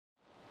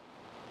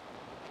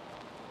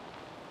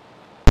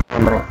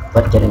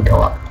but it didn't go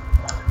up.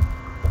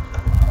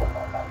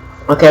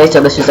 Okay,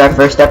 so this is our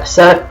first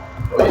episode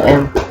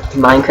in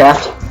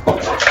Minecraft.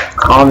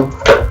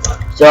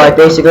 So I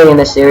basically in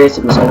this series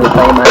I'm just gonna be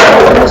playing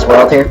Minecraft in this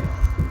world here.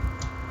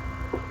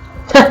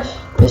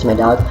 There's my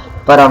dog.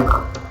 But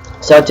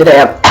so today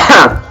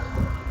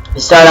to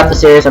start off the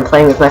series I'm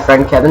playing with my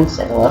friend Kevin.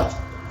 Say hello.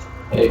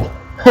 Hey.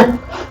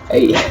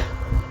 Hey.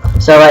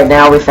 So right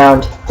now we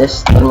found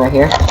this thing right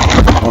here.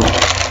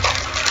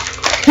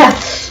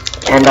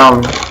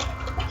 And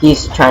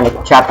he's trying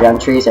to chop down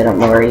trees. I don't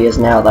know where he is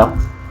now though.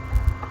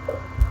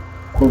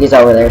 I think he's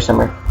over there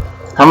somewhere.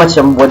 How much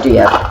wood do you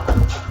have?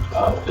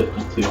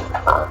 52.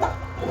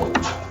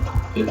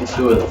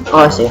 52 of them. Oh,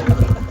 I see.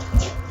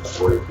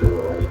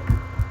 42 already.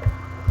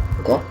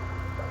 Okay.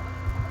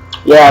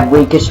 Yeah,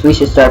 we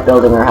should start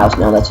building our house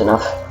now. That's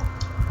enough.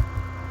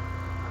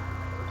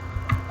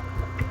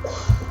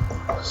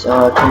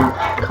 So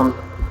come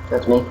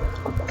towards me.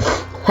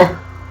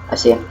 I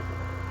see him.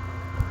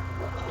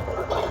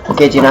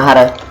 Okay, do you know how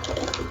to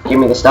give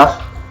me the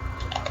stuff?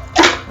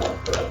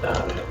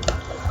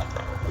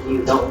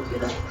 You don't do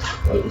that.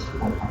 Wait, just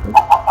keep on talking.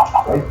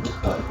 Right?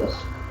 Just go like this.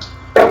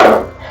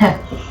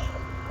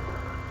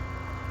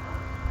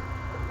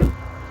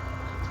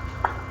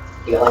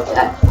 You go like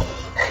that.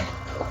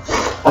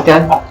 Okay,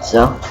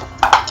 so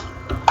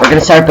we're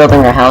gonna start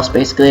building our house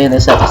basically in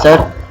this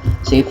episode.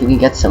 See if we can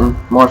get some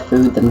more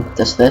food than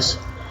just this.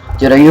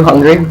 Dude, are you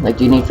hungry? Like,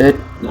 do you need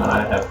food? No,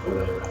 I have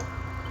food anyway.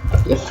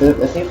 You have food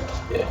with you?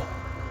 Yeah.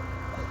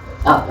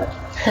 Oh,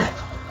 okay.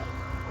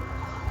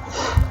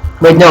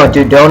 Wait, no,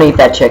 dude, don't eat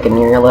that chicken.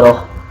 You're a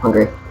little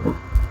hungry,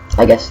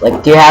 I guess.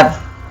 Like, do you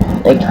have,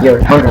 like,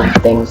 your hungry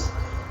things?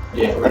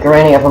 Yeah. Like, are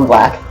any of them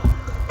black?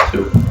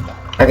 2.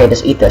 Okay,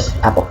 just eat this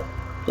apple.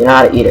 You know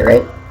how to eat it,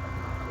 right?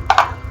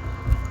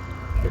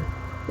 Sure.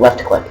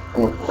 Left click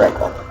and right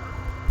click.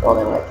 Well,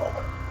 then right click.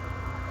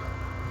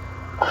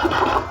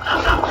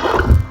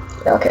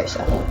 Okay,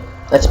 so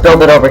let's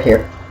build it over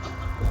here.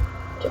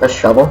 Do you have a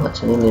shovel?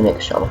 Let's need to make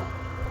a shovel.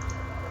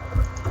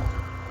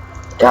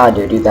 God,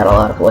 dude, you got a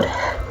lot of wood.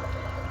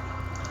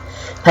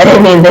 I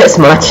didn't mean this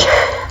much.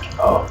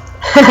 Oh.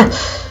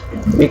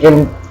 We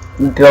can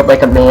build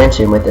like a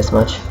mansion with this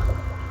much.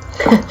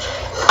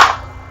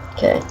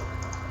 Okay.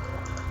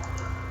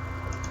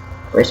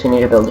 First we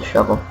need to build a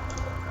shovel.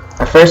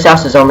 Our first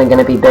house is only going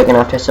to be big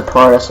enough to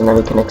support us, and then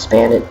we can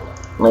expand it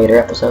in later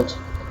episodes.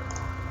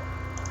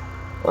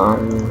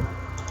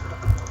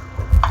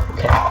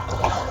 Okay.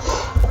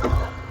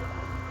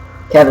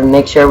 Kevin,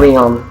 make sure we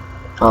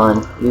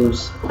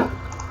use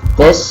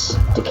this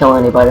to kill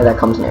anybody that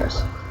comes near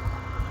us.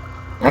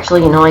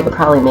 Actually, you know, I could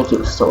probably make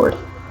you a sword.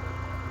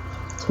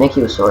 Let's make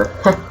you a sword.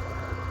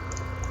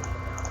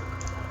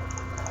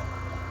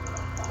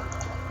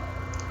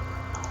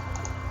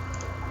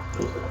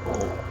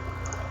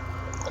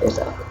 There's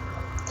that.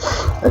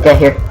 Okay,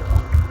 here.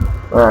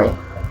 Where are you?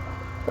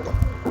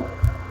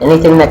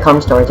 Anything that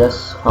comes towards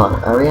us. Hold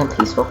on, are we on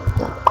peaceful?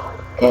 No.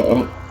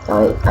 Okay,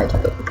 oh, I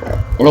took it. Okay.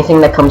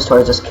 Anything that comes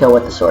towards us, kill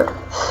with the sword.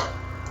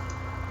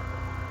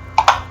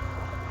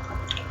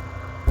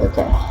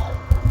 Okay.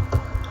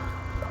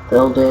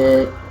 Build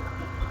it.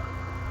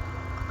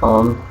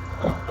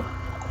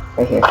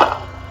 Right here.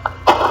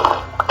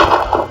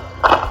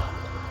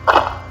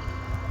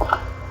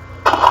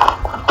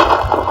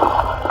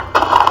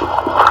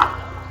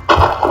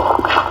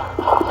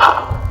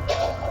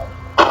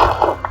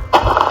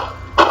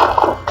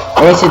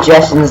 Any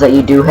suggestions that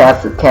you do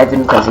have for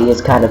Kevin, because he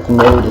is kind of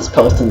new, just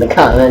post in the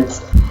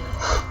comments.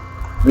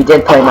 We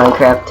did play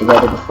Minecraft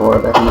together before,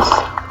 but he's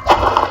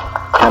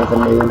kind of a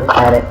noob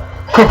at it.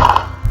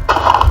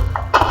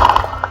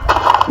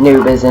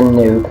 Noob is in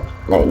noob.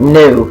 Like,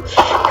 noob.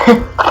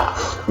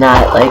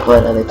 Not like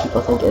what other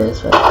people think it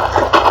is, but...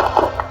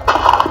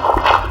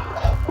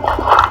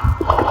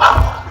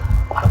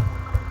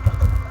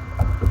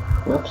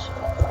 Whoops.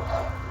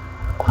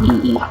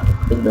 EE.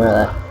 Ignore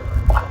that.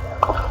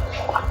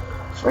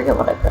 Forget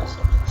what I pressed.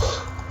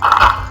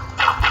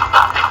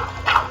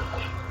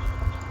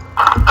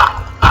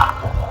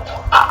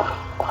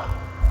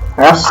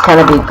 Our house is kind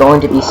of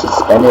going to be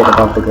suspended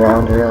above the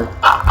ground, really.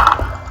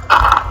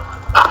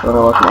 It's going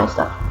to look nice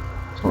though.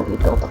 It's going to be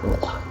built up in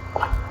this.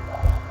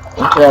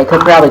 Actually, I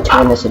could probably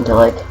turn this into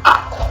like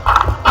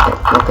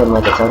looking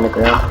like it's on the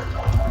ground.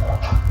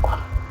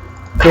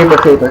 Creeper,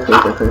 creeper,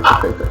 creeper, creeper,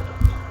 creeper.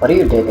 What are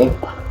you digging?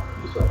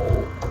 Use a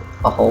hole.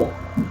 A hole?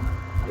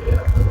 Yeah.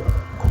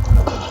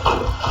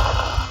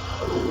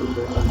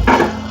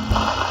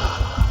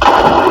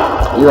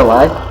 Are you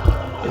alive? I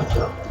think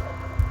so.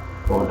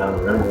 Going down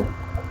the river.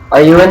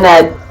 Are you in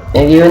that?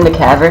 Are you in the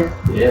cavern?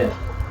 Yeah.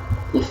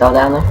 You fell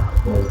down there?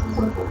 Yeah, this is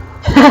simple.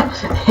 I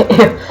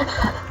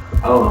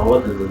don't know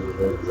what this is,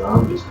 like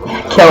zombies.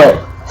 Kill it.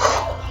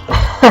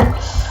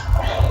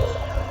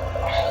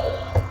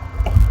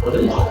 What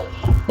is it?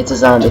 It's a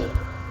zombie.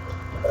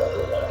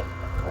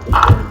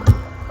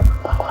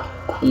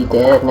 He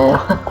dead now.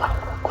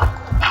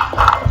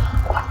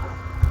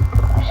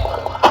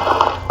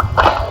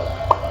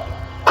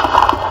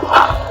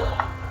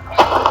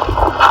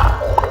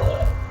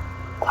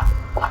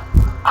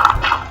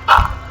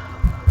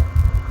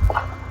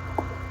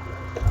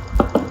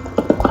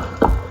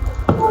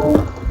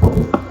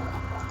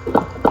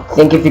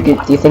 think if you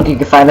could, do you think you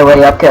could find a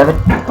way up, Kevin?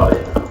 Oh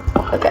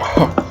yeah. Okay.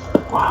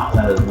 Wow,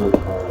 that is really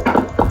hard.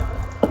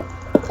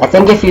 I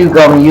think if you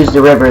go and use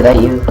the river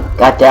that you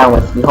got down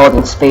with, you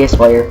holding space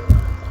while you're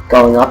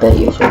going up it,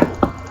 you should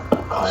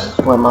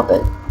swim up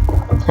it.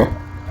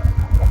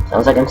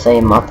 Sounds like I'm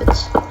saying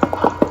Muppets.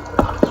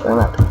 Swim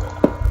up it.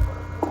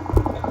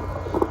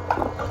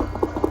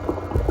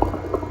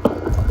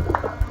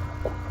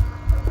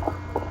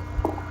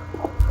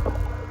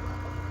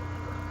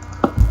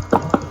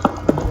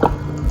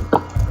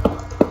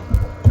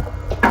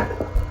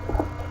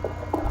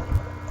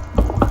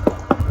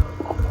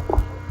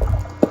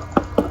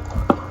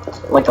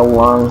 Like a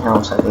long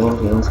house like the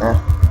Indians have.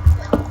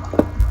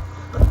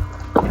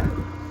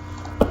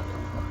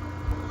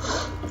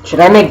 Should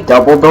I make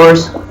double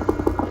doors?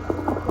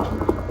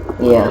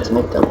 Yeah, let's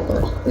make double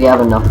doors. We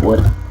have enough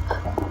wood.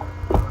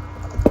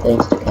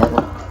 Thanks to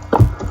Kevin.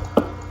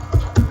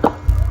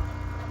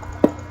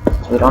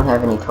 We don't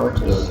have any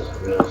torches.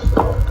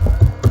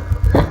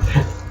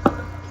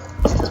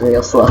 This is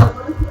real slow.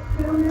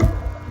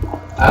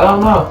 I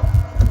don't know.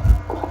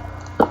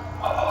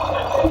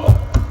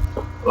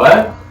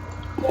 What?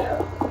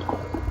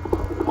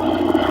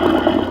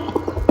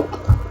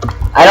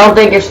 I don't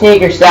think your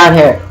sneakers down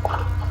here.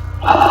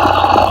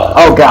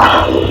 Oh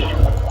god.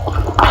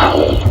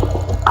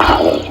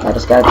 I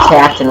just got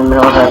attacked in the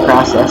middle of our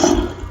process.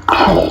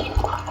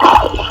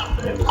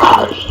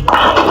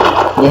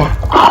 Yeah.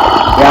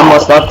 You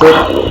almost up, dude?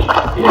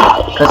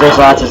 Yeah. Because there's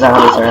lots of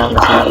zombies around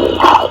us now.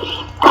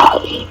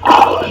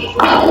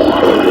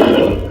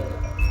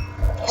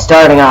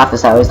 Starting off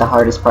is always the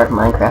hardest part of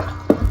Minecraft.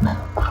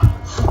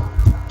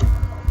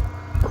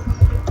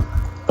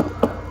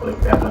 Holy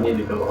crap, I need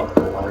to go up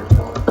the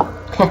waterfall.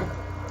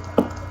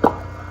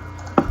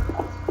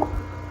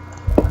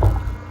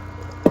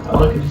 How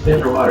long can you stay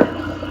underwater?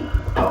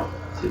 Oh,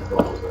 see the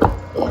bubbles there.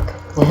 Yeah.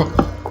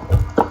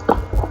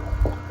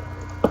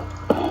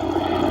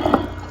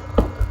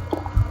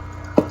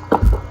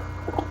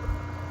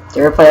 Do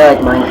you ever play like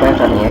Minecraft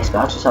on the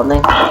Xbox or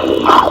something?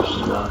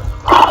 No.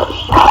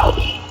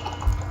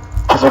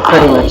 Because they're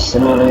pretty much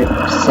similar.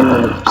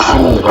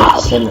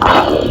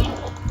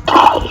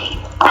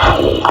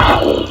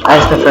 I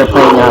just prefer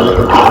playing on the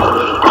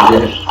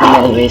computer for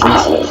many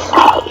reasons.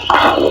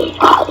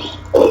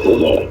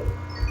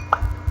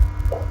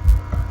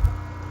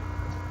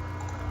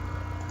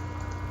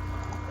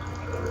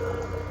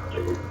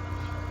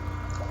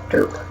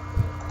 Derp.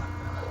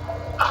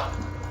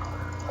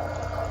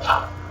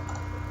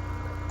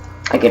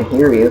 I can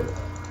hear you.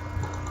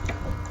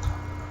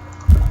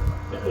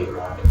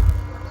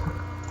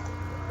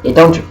 You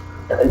don't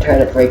try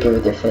to break it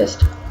with your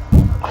fist.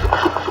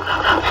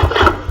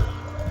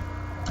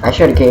 I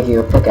should have gave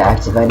you a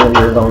pickaxe if I knew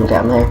you were going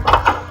down there.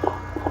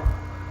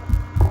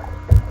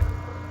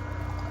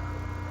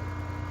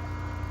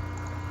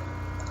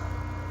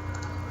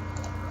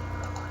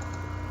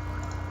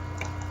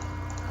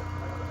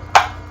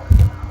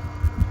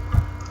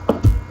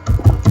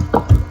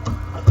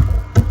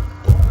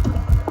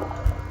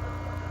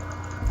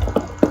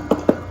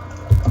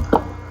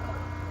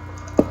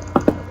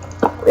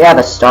 We have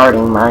a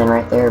starting mine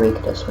right there. We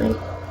could just make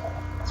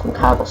some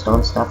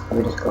cobblestone stuff.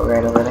 We just go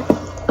right over there.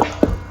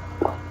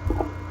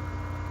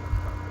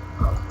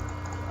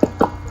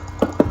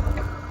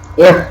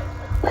 Yeah,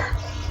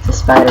 there's a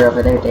spider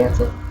over there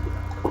dancing.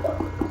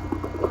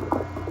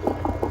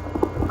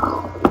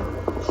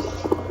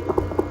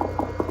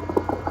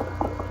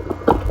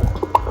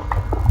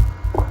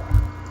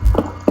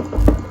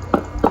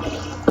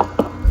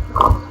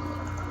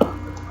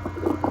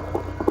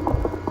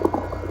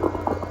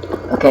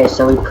 Okay,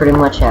 so we pretty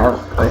much have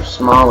our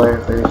smaller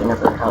version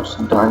of our house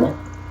done.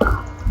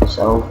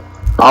 So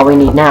all we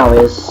need now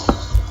is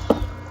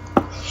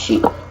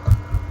sheep.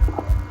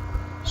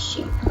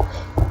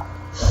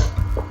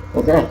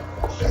 Okay.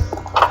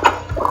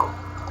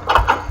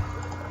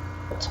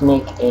 Let's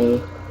make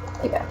a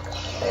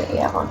pickaxe. I already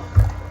have one.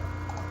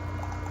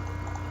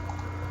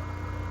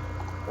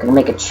 I'm gonna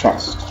make a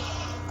chest.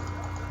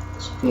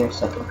 This should be our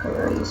second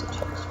priority is a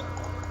chest.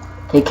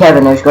 Okay,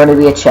 Kevin, there's going to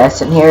be a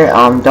chest in here.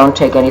 Don't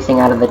take anything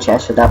out of the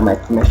chest without my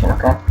permission,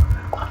 okay?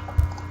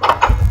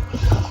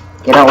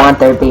 You don't want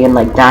there being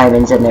like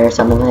diamonds in there or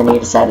something, and then you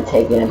decide to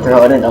take it and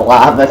throw it in the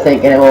lava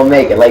thinking it will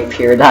make it like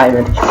pure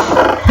diamond.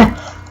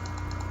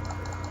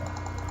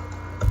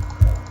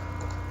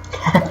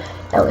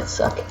 That would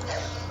suck.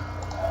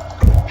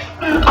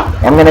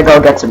 I'm gonna go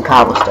get some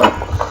cobblestone.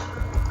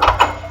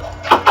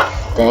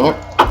 Dang it.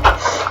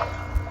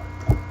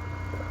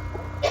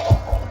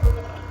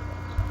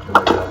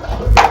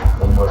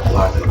 One more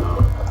block and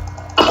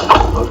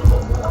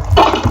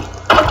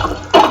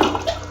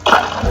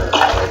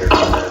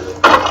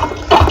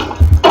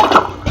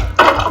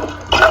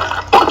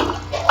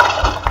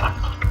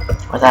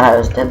I thought I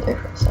was dead there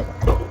for a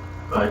second.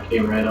 I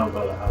came right out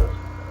by the house.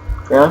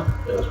 Really?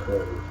 That was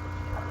crazy.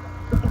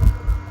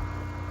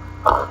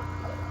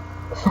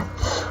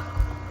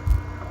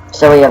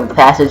 So we have a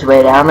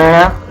passageway down there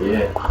now?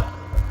 Yeah.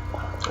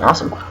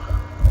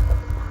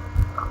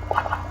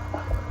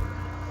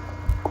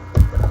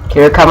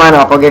 Here, come on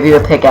up. I'll give you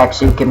a pickaxe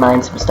so you can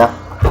mine some stuff.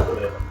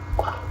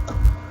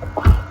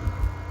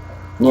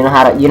 You know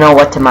how to. You know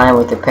what to mine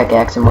with your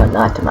pickaxe and what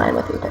not to mine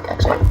with your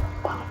pickaxe, right?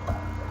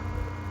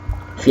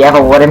 If you have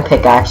a wooden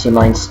pickaxe, you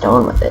mine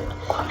stone with it.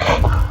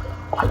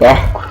 Okay?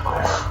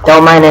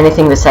 Don't mine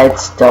anything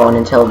besides stone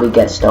until we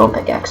get stone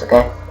pickaxe,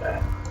 okay?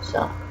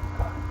 So.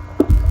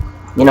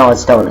 You know what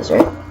stone is,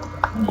 right?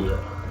 Yeah.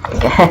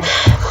 Okay.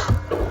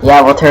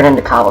 Yeah, we'll turn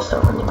into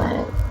cobblestone when you mine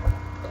it.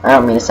 I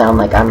don't mean to sound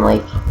like I'm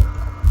like,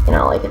 you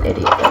know, like an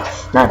idiot.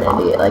 Not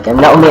an idiot. Like, I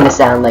don't mean to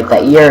sound like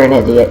that you're an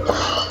idiot.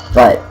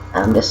 But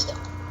I'm just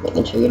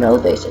making sure you know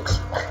the basics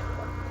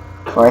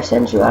before I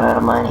send you out on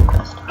a mining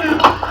quest.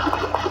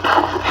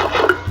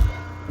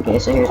 Okay,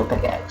 so here's a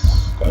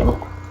pickaxe. Dang it.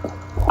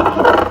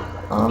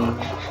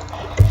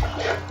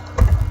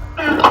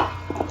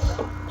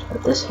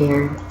 Put this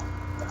here.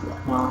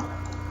 No.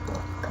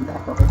 Come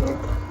back over here.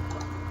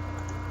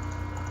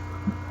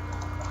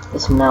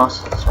 This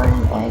mouse is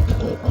starting to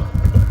aggravate me.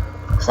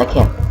 Cause I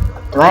can't.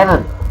 Do I have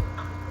a?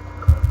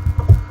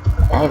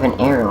 I have an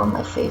arrow on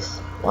my face.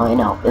 Oh, I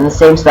know. In the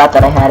same spot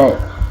that I had it.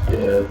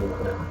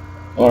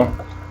 Yeah.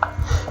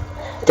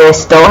 Do I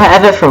still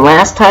have it from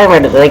last time, or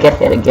did I get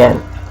hit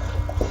again?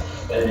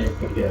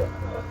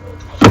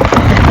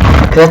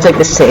 Cause that's like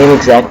the same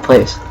exact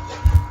place.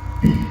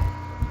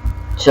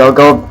 So I'll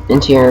go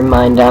into your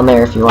mine down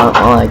there if you want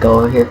while I go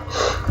over here.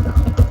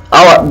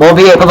 Oh, we'll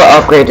be able to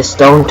upgrade to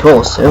stone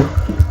tools soon.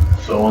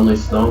 So only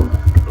stone?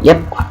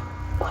 Yep.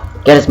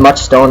 Get as much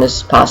stone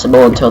as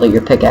possible until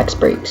your pickaxe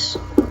breaks.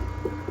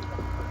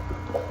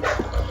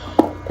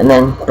 And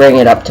then bring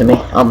it up to me.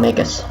 I'll make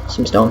us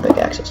some stone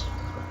pickaxes.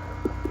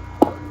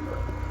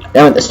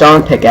 Then with the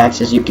stone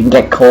pickaxes, you can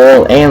get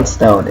coal and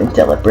stone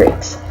until it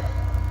breaks.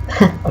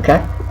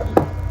 Okay?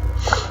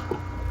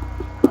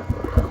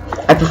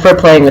 I prefer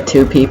playing with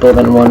two people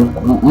than one.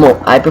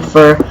 I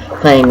prefer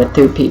playing with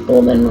two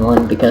people than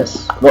one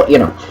because, well, you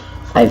know,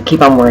 I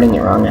keep on wording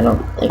it wrong. I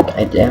don't think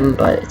I am,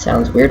 but it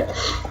sounds weird.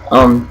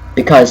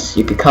 Because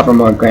you could cover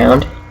more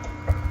ground.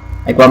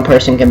 Like one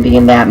person can be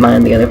in that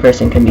mine, the other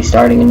person can be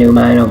starting a new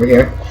mine over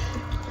here.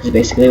 This is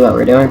basically what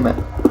we're doing, but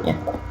yeah.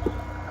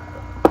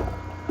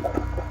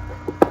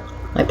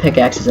 My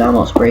pickaxe is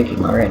almost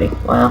breaking already.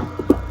 Wow.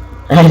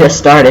 I just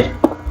started.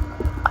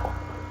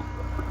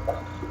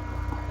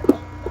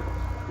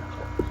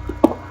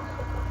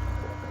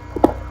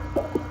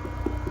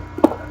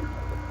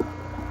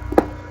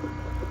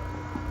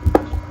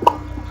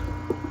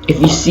 If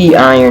you see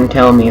iron,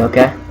 tell me,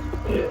 okay?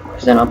 Yeah.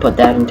 Because then I'll put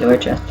that into our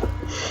chest.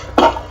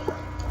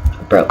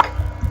 It broke.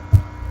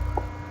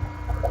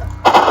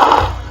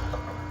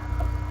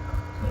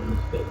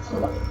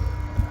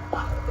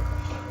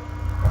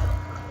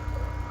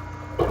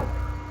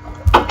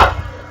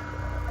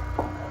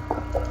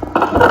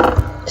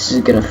 This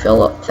is gonna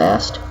fill up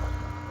fast.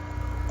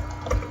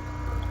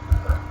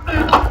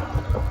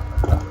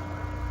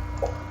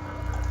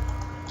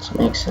 Let's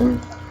make some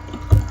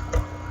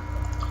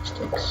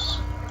sticks.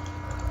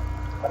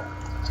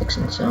 Sticks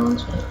and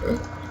stones, maybe.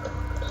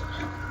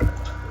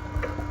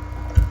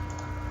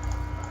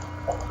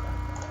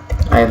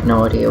 I have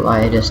no idea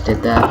why I just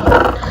did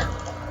that.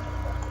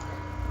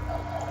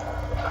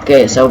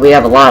 Okay, so we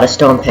have a lot of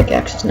stone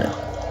pickaxes now.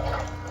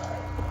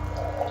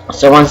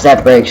 So once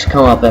that breaks,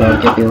 come up and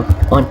I'll give you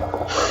one.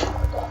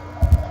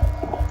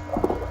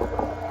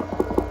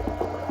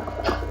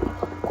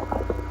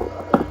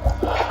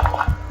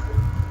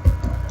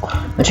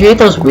 Don't you hate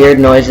those weird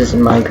noises in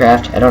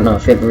Minecraft? I don't know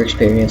if you've ever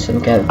experienced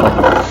them, Kev,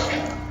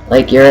 but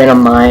like you're in a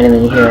mine and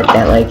then you hear like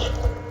that, like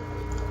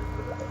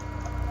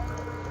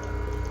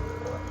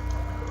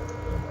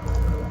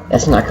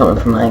that's not coming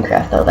from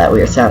Minecraft though, that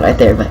weird sound right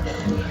there, but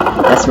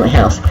that's my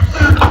house.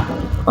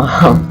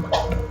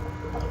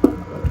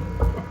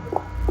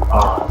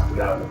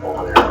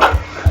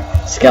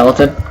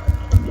 Skeleton?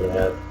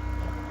 Yeah.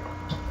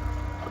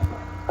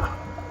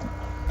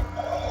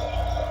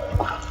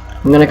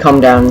 I'm gonna come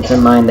down to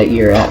the mine that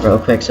you're at real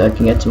quick so I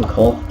can get some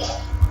coal.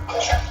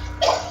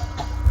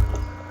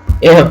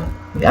 Ew,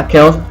 you got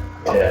killed?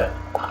 Yeah.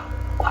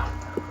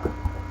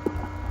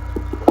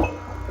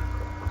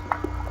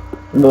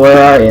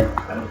 Where are you?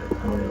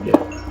 Yeah.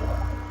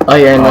 Oh,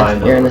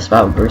 you're in the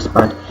spot where we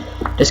spawned.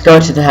 Just go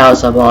into the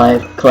house while I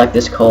collect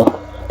this coal.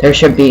 There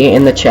should be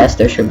in the chest.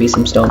 There should be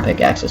some stone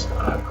pickaxes.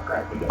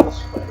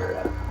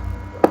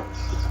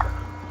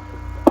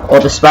 Well,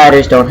 the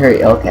spiders don't hurt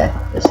you. Okay,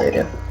 yes they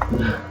do.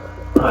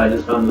 I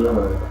just found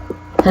another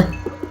one.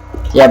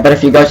 Yeah, but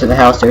if you go to the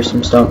house, there's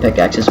some stone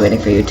pickaxes waiting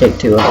for you. Take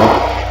 2 of them.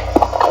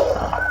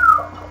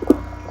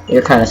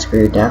 You're kind of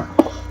screwed now.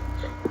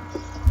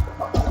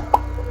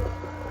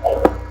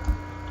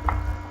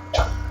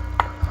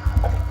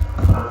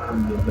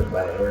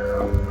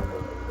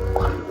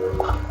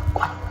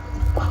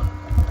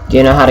 Do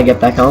you know how to get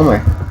back home,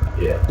 or?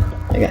 Yeah.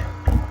 Okay.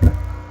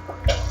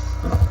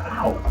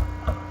 Ow.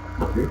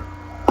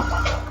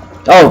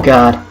 Oh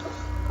God.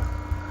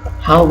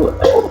 How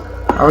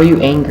are you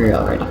angry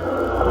already?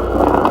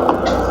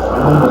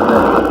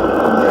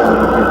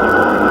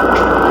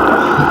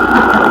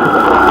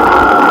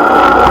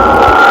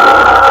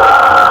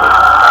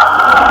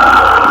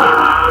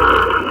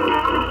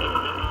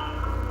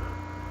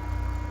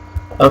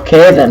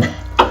 Okay then.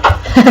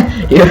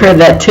 You heard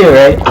that too,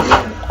 right?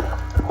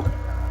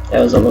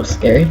 That was almost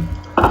scary.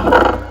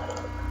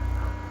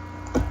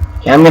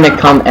 Okay, I'm gonna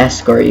come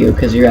escort you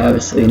because you're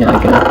obviously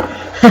not gonna.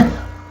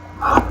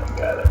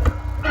 Got it.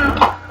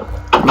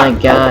 Oh my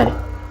god.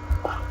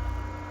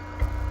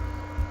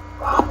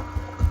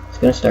 It's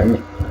gonna start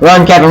me.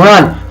 Run, Kevin,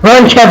 run!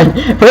 Run, Kevin!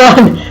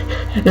 Run!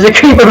 There's a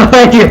creeper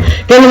behind you!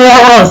 Get into the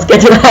house!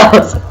 Get to the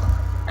house!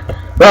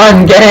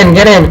 Run! Get in!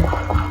 Get in!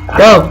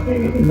 Go!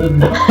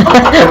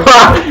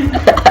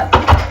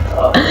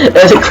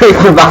 There's a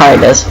creeper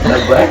behind us.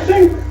 That black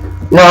thing?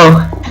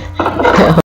 No.